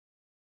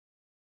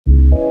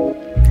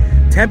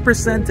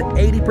10% to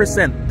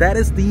 80%, that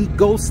is the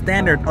gold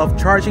standard of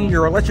charging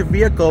your electric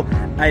vehicle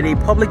at a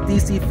public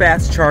DC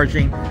fast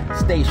charging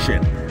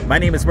station. My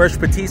name is Merch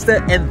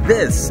Batista, and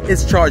this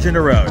is Charging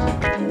the Road.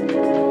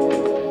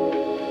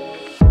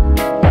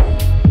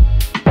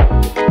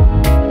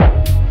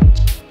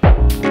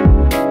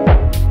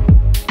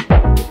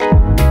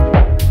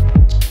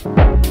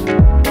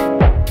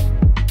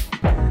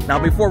 Now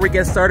before we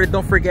get started,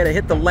 don't forget to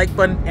hit the like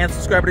button and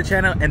subscribe to the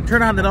channel and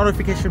turn on the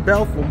notification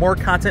bell for more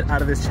content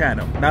out of this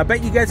channel. Now I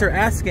bet you guys are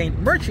asking,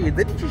 Merchie,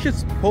 didn't you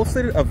just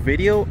posted a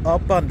video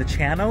up on the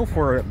channel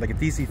for like a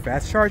DC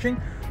fast charging?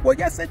 Well,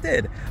 yes, I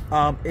did.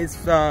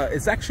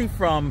 It's actually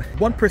from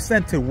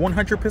 1% to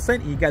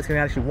 100%. You guys can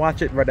actually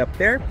watch it right up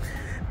there.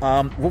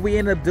 What we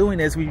ended up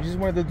doing is we just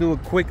wanted to do a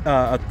quick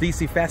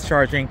DC fast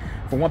charging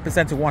from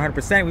 1% to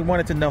 100%. We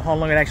wanted to know how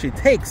long it actually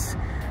takes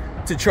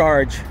to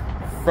charge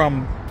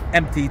from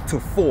empty to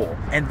full,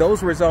 and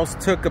those results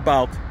took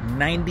about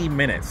 90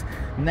 minutes.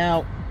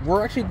 Now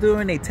we're actually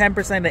doing a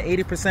 10%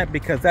 to 80%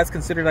 because that's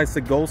considered as the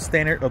gold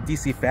standard of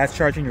DC fast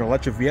charging your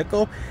electric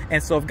vehicle.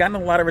 And so I've gotten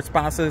a lot of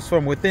responses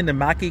from within the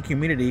Mach-E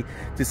community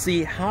to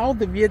see how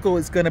the vehicle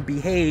is going to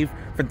behave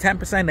from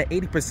 10%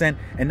 to 80%,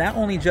 and not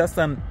only just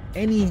on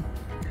any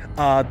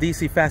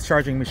DC fast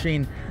charging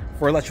machine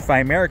for Electrify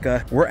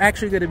America. We're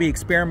actually going to be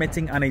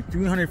experimenting on a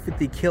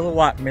 350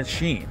 kilowatt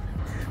machine.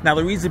 Now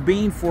the reason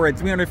being for a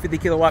 350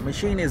 kilowatt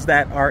machine is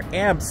that our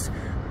amps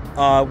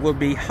will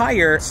be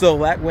higher, so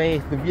that way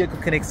the vehicle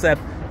can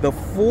accept the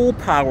full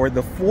power,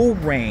 the full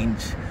range,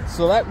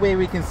 so that way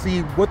we can see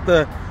what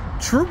the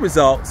true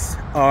results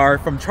are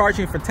from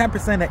charging from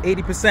 10% to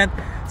 80%.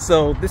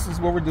 So this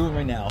is what we're doing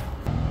right now.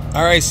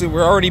 Alright, so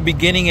we're already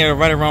beginning at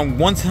right around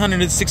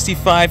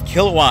 165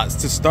 kilowatts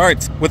to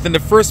start. Within the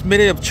first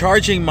minute of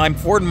charging my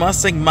Ford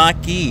Mustang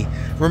Mach-E.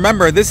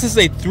 Remember, this is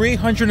a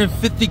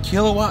 350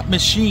 kilowatt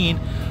machine,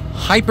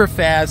 hyper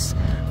fast,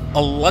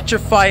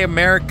 Electrify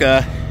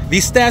America.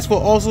 These stats will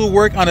also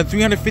work on a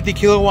 350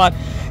 kilowatt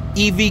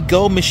EV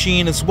Go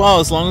machine as well,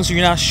 as long as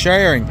you're not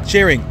sharing.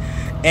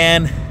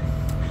 And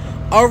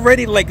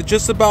already, like,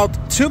 just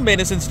about 2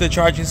 minutes into the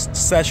charging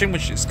session,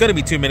 which is going to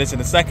be 2 minutes in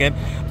a second,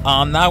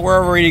 now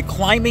we're already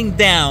climbing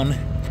down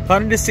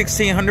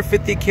 160,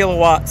 150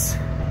 kilowatts,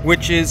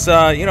 which is,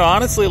 you know,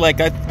 honestly, like,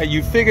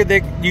 you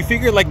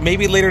figure like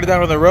maybe later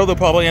down the road they'll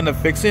probably end up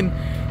fixing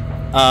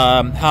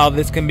how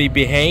this can be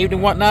behaved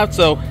and whatnot.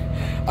 So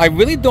I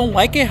really don't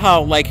like it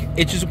how, like,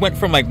 it just went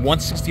from like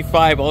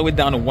 165 all the way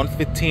down to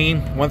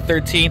 115,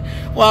 113.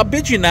 Well, I'll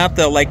bid you not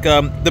though, like,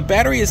 the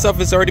battery itself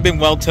has already been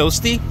well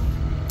toasty.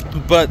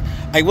 But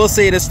I will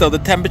say this though, the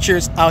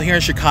temperatures out here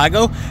in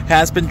Chicago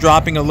has been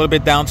dropping a little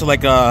bit down to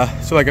like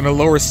in the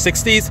lower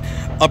 60s,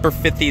 upper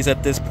 50s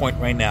at this point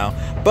right now.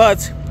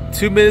 But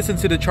 2 minutes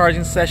into the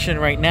charging session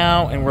right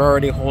now, and we're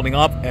already holding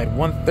up at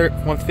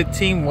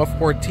 115,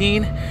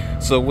 114.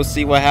 So we'll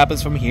see what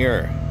happens from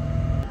here.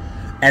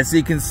 As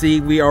you can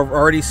see, we are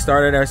already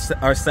started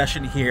our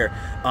session here.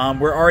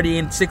 We're already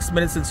in 6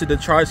 minutes into the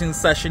charging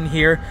session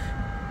here,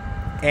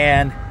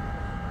 and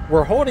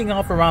we're holding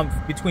off around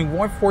between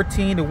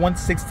 114 to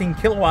 116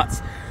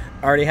 kilowatts.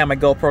 I already have my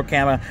GoPro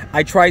camera.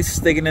 I tried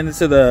sticking it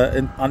onto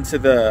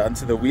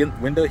the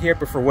window here,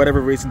 but for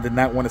whatever reason did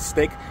not want to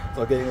stick.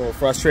 So I'm getting a little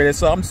frustrated.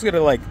 So I'm just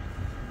gonna like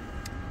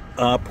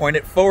point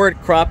it forward,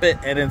 crop it,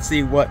 and then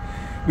see what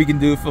we can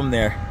do from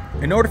there.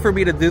 In order for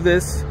me to do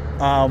this,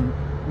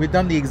 we've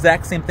done the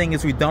exact same thing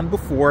as we've done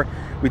before.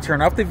 We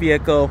turn off the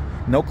vehicle,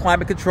 no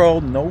climate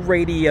control, no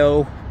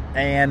radio,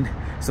 and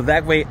so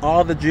that way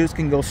all the juice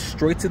can go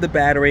straight to the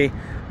battery,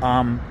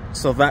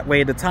 so that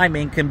way the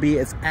timing can be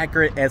as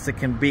accurate as it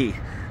can be.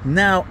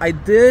 Now I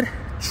did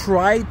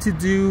try to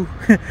do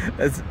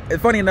it's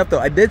funny enough though,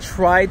 I did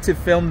try to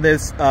film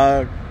this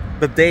the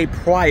day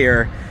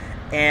prior,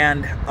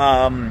 and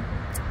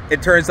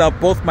it turns out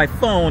both my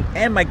phone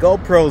and my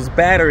GoPro's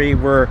battery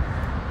were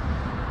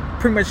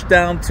pretty much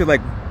down to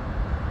like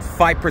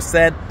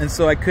 5%, and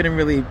so I couldn't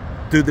really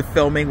do the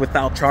filming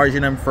without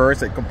charging them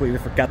first. I completely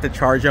forgot to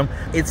charge them.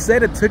 It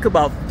said it took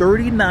about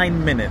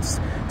 39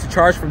 minutes to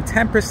charge from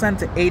 10%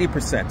 to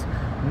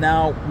 80%.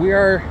 Now we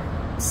are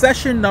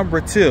session number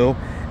 2,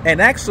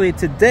 and actually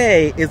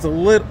tonight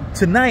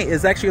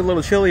is actually a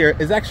little chillier.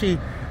 It's actually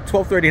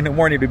 12:30 in the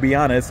morning, to be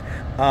honest,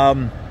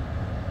 and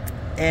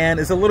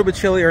it's a little bit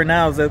chillier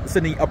now. It's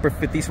in the upper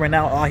 50s right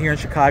now out here in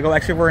Chicago.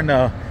 Actually, we're in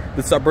the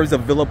suburbs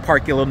of Villa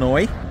Park,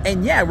 Illinois,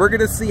 and yeah, we're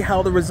gonna see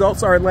how the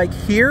results are like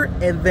here,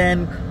 and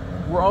then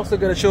we're also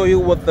going to show you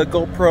what the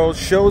GoPro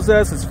shows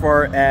us as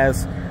far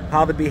as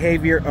how the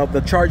behavior of the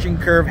charging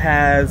curve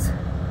has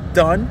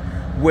done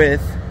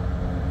with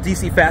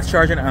DC fast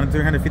charging on a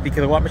 350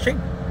 kilowatt machine.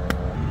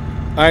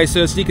 Alright,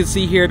 so as you can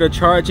see here, the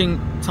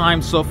charging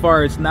time so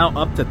far is now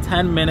up to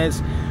 10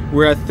 minutes.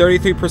 We're at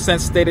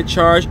 33% stated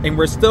charge, and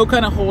we're still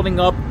kind of holding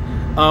up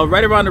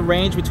right around the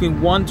range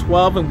between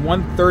 112 and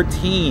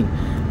 113.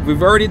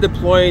 We've already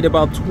deployed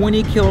about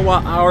 20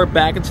 kilowatt hour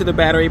back into the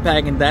battery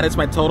pack, and that is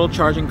my total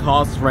charging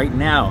cost right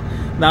now.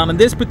 Now on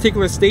this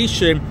particular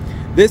station,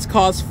 This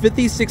costs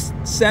 56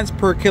 cents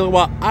per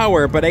kilowatt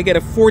hour, but I get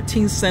a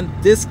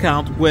 14-cent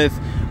discount with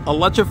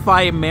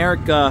Electrify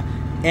America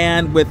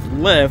and with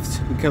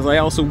Lyft, because I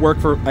also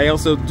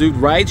do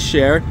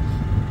rideshare.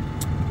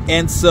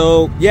 And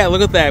so, yeah,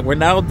 look at that. We're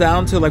now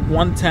down to like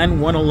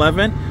 110,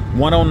 111,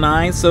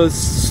 109. So it's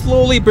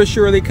slowly but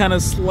surely kind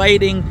of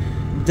sliding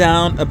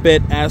down a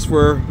bit as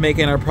we're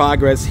making our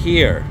progress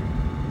here.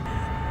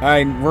 All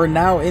right, we're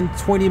now in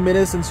 20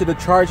 minutes into the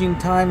charging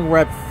time. We're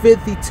at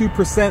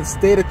 52%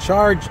 state of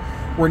charge.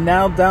 We're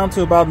now down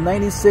to about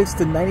 96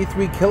 to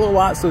 93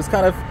 kilowatts. So it's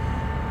kind of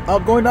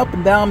going up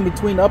and down,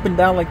 between up and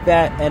down like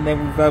that. And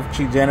then we've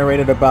actually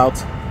generated about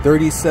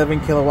 37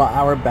 kilowatt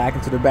hour back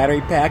into the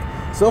battery pack.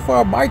 So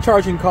far, my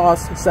charging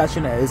cost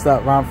session is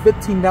around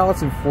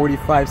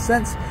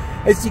 $15.45.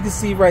 As you can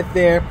see right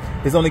there,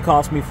 it's only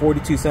cost me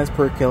 42 cents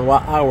per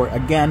kilowatt hour.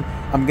 Again,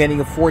 I'm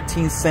getting a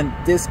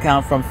 14-cent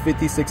discount from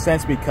 56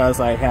 cents because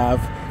I have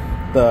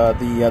the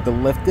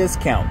Lyft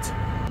discount.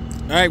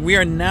 All right, we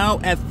are now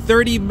at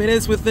 30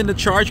 minutes within the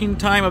charging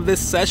time of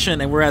this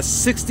session, and we're at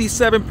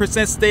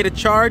 67% state of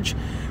charge.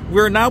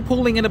 We're now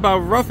pulling in about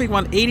roughly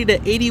 180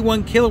 to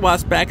 81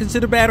 kilowatts back into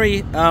the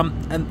battery.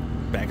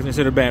 Back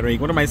into the battery.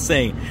 What am I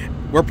saying?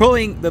 We're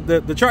pulling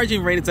the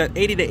charging rate is at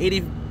 80 to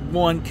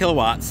 81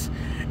 kilowatts.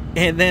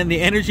 And then the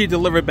energy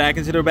delivered back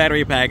into the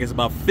battery pack is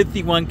about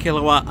 51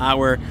 kilowatt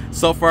hour.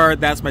 So far,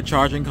 that's my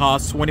charging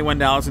cost,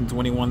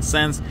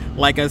 $21.21.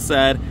 Like I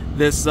said,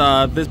 this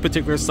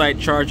particular site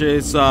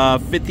charges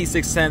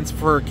 56 cents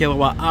per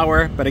kilowatt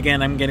hour. But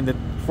again, I'm getting the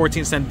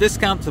 14-cent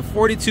discount to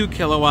 42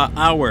 kilowatt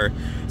hour.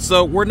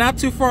 So we're not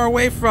too far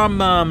away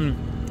from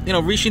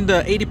reaching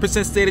the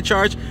 80% state of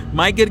charge.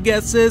 My good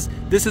guess is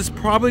this is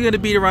probably going to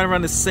be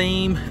around the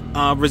same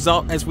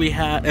result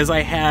as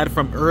I had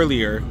from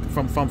earlier,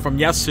 from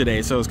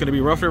yesterday. So it's going to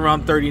be roughly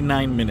around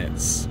 39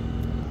 minutes.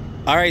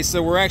 All right,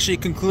 so we're actually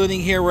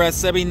concluding here. We're at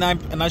 79.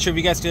 I'm not sure if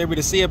you guys can be able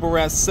to see it, but we're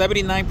at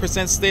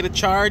 79% state of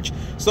charge.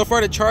 So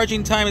far, the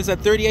charging time is at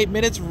 38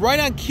 minutes, right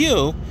on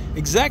cue.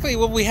 Exactly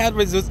what we had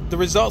was the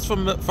results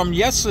from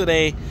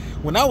yesterday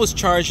when I was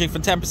charging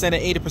from 10%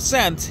 to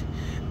 80%.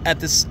 At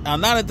this,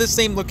 not at this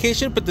same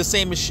location, but the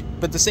same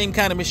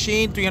kind of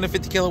machine,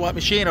 350 kilowatt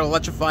machine, or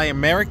Electrify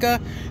America.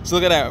 So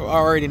look at that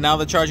already. Now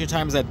the charging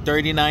time is at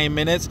 39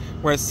 minutes.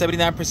 We're at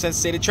 79%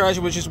 state of charge.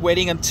 We're just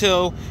waiting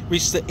until we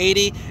reach the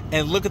 80.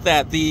 And look at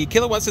that. The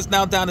kilowatts is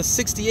now down to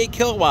 68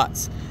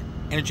 kilowatts.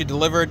 Energy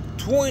delivered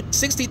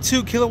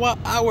 62 kilowatt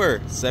hour.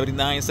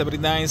 79,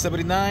 79,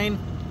 79.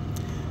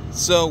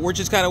 So we're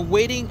just kind of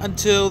waiting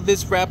until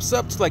this wraps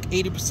up to like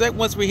 80%.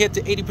 Once we hit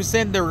to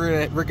 80%,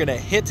 then we're gonna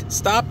hit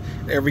stop.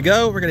 There we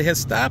go. We're gonna hit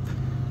stop.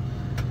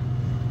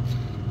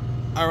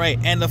 All right,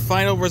 and the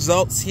final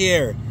results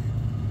here.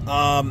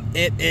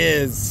 It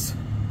is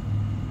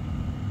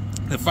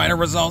the final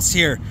results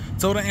here.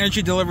 Total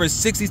energy delivered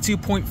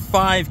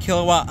 62.5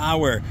 kilowatt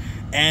hour,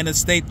 and the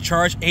state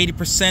charge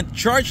 80%.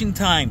 Charging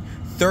time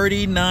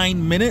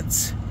 39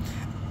 minutes.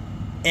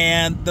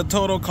 And the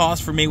total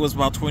cost for me was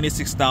about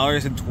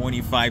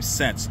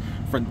 $26.25.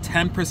 From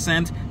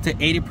 10% to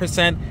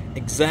 80%,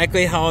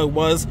 exactly how it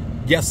was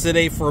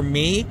yesterday for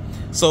me.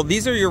 So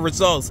these are your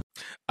results.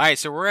 Alright,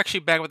 so we're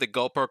actually back with the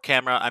GoPro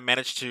camera. I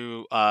managed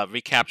to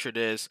recapture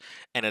this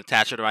and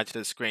attach it right to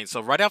the screen. So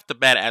right off the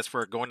bat, as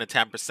we're going to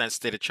 10%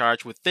 state of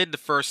charge, within the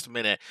first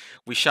minute,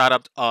 we shot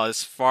up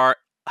as far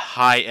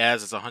high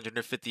as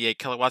 158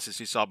 kilowatts, as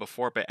you saw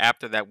before, but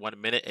after that 1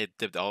 minute it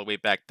dipped all the way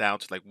back down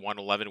to like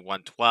 111,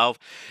 112,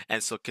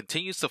 and so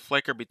continues to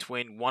flicker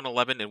between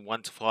 111 and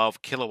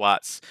 112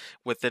 kilowatts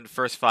within the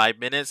first 5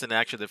 minutes. And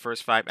actually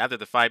after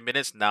the 5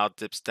 minutes now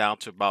dips down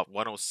to about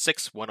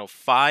 106,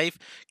 105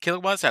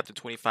 kilowatts after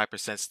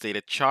 25% state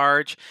of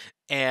charge.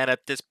 And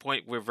at this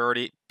point, we've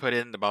already put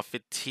in about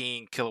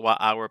 15 kilowatt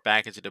hour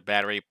back into the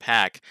battery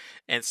pack.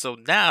 And so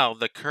now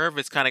the curve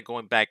is kind of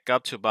going back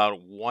up to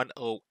about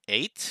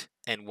 108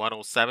 and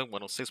 107,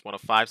 106,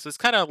 105. So it's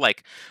kind of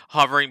like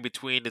hovering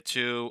between the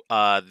two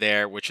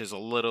there, which is a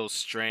little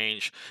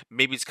strange.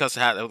 Maybe it's because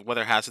the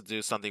weather has to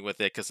do something with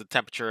it, because the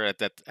temperature at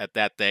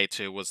that day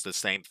too was the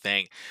same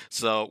thing.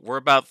 So we're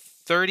about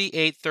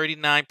 38,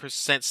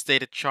 39%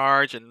 state of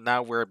charge, and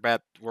now we're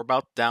about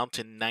down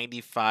to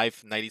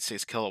 95,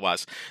 96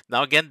 kilowatts.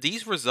 Now again,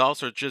 these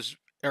results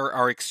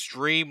are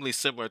extremely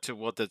similar to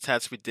what the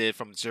test we did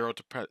from 0%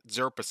 to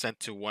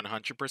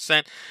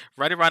 100%,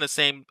 right around the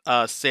same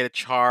state of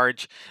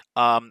charge.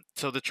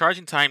 So the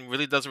charging time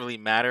really doesn't really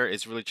matter.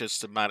 It's really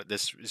just about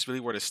this. It's really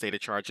where the state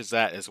of charge is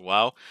at as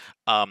well.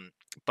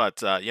 But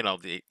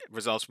the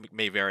results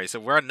may vary. So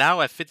we're now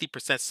at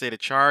 50% state of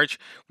charge.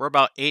 We're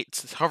about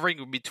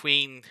hovering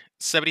between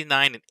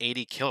 79 and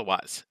 80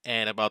 kilowatts,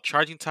 and about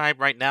charging time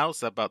right now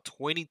is about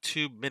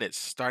 22 minutes,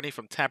 starting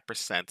from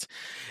 10%.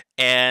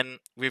 And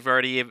we've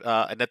already,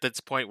 and at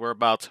this point, we're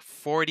about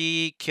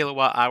 40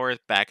 kilowatt hours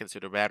back into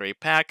the battery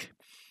pack.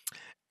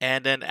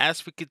 And then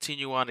as we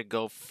continue on to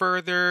go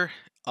further,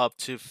 up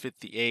to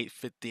 58,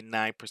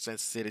 59%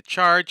 stated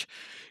charge,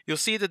 you'll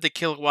see that the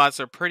kilowatts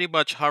are pretty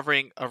much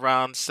hovering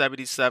around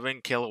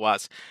 77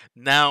 kilowatts.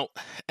 Now,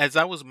 as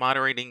I was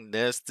moderating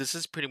this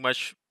is pretty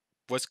much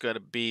what's going to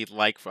be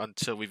like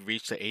until we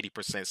reach the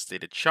 80%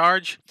 stated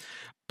charge.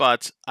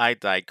 But I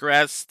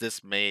digress.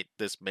 This may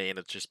end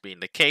up just being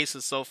the case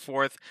and so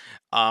forth.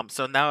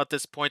 So now at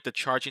this point, the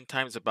charging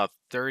time is about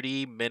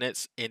 30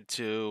 minutes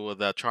into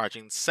the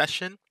charging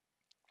session,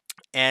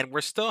 and we're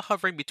still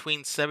hovering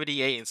between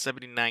 78 and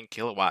 79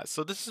 kilowatts.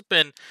 So this has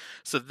been,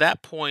 so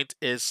that point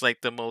is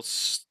like the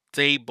most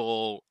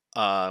stable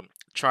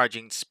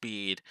charging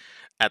speed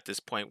at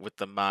this point with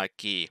the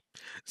Mach-E.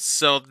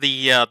 So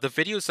the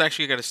video is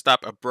actually going to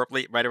stop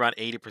abruptly right around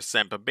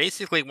 80%, but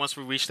basically once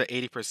we reach the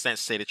 80%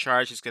 stated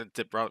charge, it's going to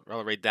dip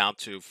right down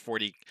to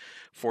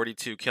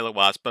 42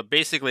 kilowatts. But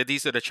basically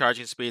these are the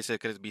charging speeds that are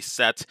going to be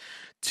set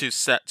to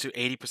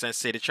 80%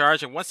 stated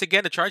charge, and once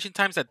again the charging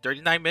time is at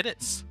 39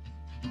 minutes.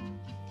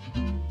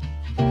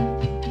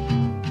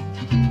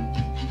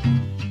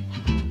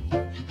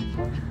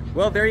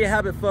 Well, there you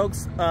have it,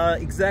 folks.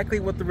 Exactly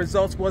what the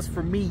results was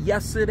for me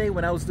yesterday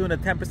when I was doing a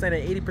 10%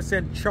 and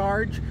 80%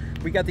 charge.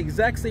 We got the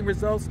exact same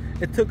results.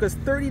 It took us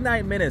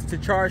 39 minutes to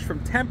charge from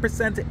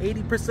 10% to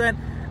 80%.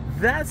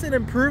 That's an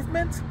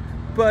improvement,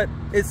 but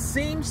it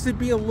seems to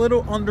be a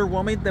little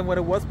underwhelming than what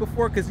it was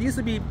before, because it used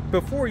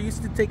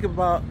to take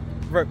about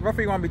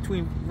roughly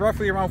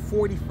around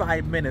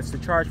 45 minutes to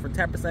charge from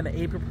 10% to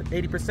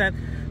 80%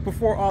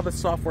 before all the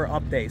software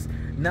updates.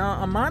 Now,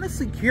 I'm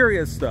honestly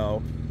curious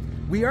though.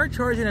 We are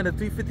charging at a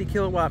 350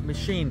 kilowatt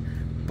machine,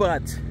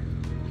 but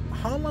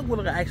how long will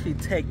it actually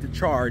take to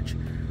charge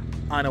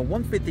on a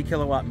 150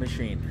 kilowatt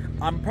machine?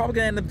 I'm probably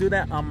gonna end up doing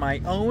that on my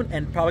own,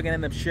 and probably gonna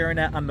end up sharing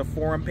that on the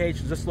forum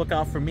page. Just look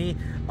out for me,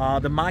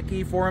 the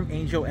Mach-E forum,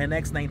 Angel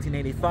NX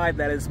 1985.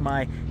 That is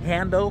my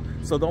handle,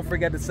 so don't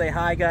forget to say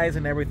hi, guys,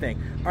 and everything.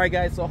 All right,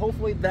 guys. So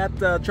hopefully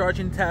that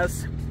charging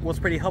test was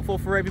pretty helpful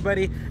for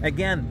everybody.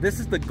 Again, this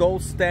is the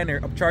gold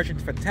standard of charging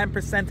for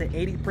 10% to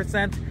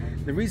 80%.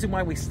 The reason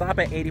why we stop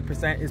at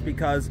 80% is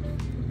because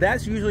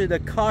that's usually the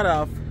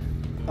cutoff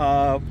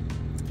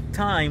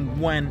time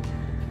when.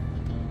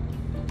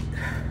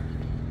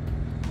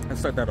 Let's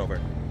start that over.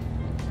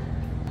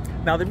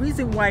 Now, the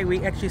reason why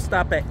we actually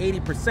stop at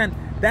 80%,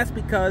 that's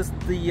because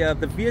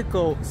the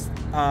vehicle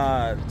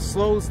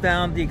slows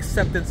down the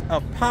acceptance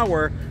of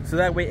power, so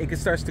that way it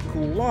starts to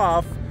cool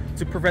off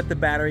to prevent the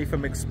battery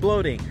from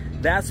exploding.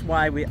 That's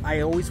why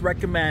I always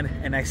recommend,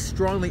 and I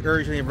strongly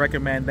urgently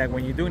recommend, that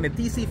when you're doing the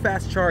DC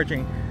fast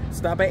charging,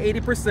 stop at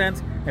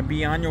 80% and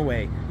be on your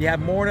way. You have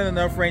more than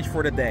enough range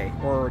for the day,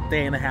 or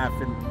day and a half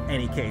in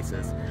any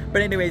cases.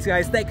 But anyways,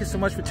 guys, thank you so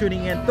much for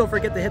tuning in. Don't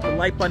forget to hit the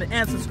like button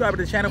and subscribe to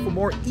the channel for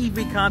more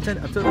EV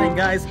content. Until then,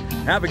 guys,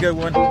 have a good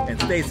one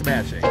and stay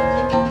smashing.